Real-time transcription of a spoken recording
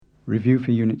Review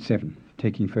for Unit 7,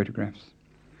 taking photographs.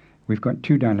 We've got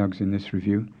 2 dialogues in this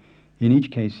review. In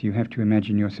each case, you have to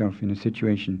imagine yourself in a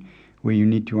situation where you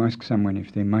need to ask someone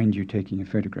if they mind you taking a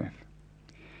photograph.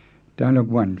 Dialogue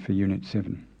 1 for Unit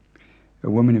 7. A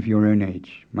woman of your own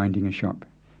age, minding a shop.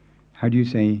 How do you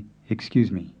say,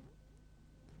 excuse me?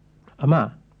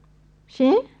 Ama.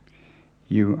 Shin?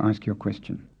 You ask your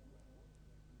question.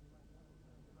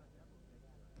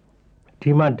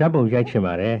 Tima double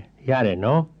yachimare, yare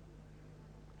no?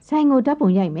 Sango double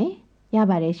yai me?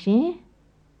 Yabare shin?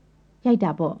 Yai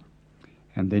double.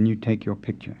 And then you take your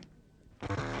picture.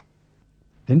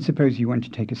 Then suppose you want to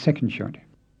take a second shot.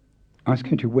 Ask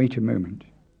her to wait a moment.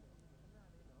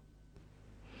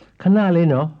 Kanale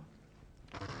no?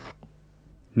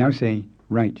 Now say,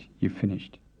 right, you've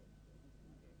finished.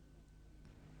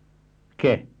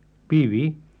 Ke,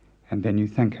 bibi. And then you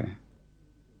thank her.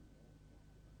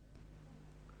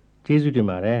 Jesu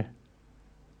timare.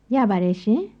 Yabare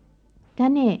shin?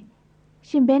 Dane,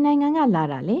 shin benanganga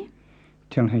lara le?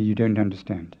 Tell her you don't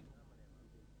understand.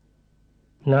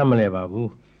 Namale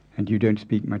babu. And you don't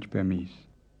speak much Burmese.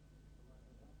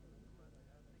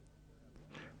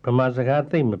 Pamasaga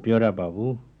thai mapyora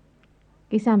babu.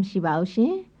 Kisam shiba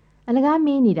shin? Alaga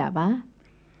me nida ba?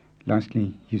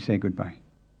 Lastly, you say goodbye.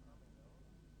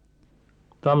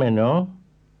 Tome no?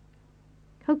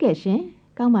 Hoke shin?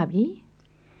 Kaung ma bi?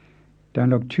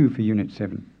 Dialogue 2 for Unit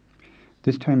 7.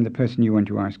 This time the person you want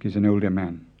to ask is an older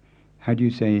man. How do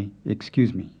you say,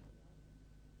 excuse me?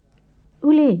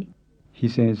 Ule. He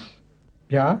says,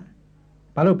 Yeah?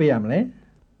 Palo payamle?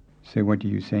 so what do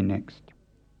you say next?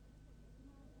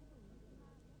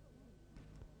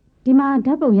 Dima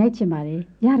double yai chimare,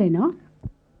 yare no?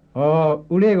 Oh,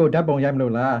 Ulego dabong yam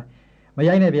lola.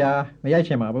 Mayai nebia, mayai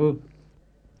chemabu.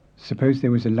 Suppose there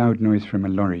was a loud noise from a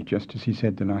lorry just as he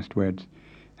said the last words.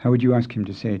 How would you ask him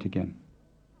to say it again?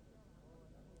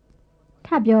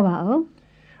 Ta pyo ba o.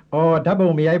 Oh,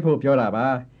 dabong mayai po pyola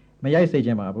ba. Mayai say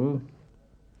chemabu.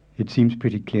 It seems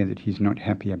pretty clear that he's not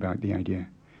happy about the idea.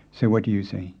 So what do you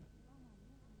say?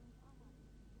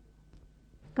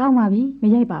 Kaung ma bi,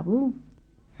 mayai ba bu.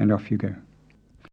 And off you go.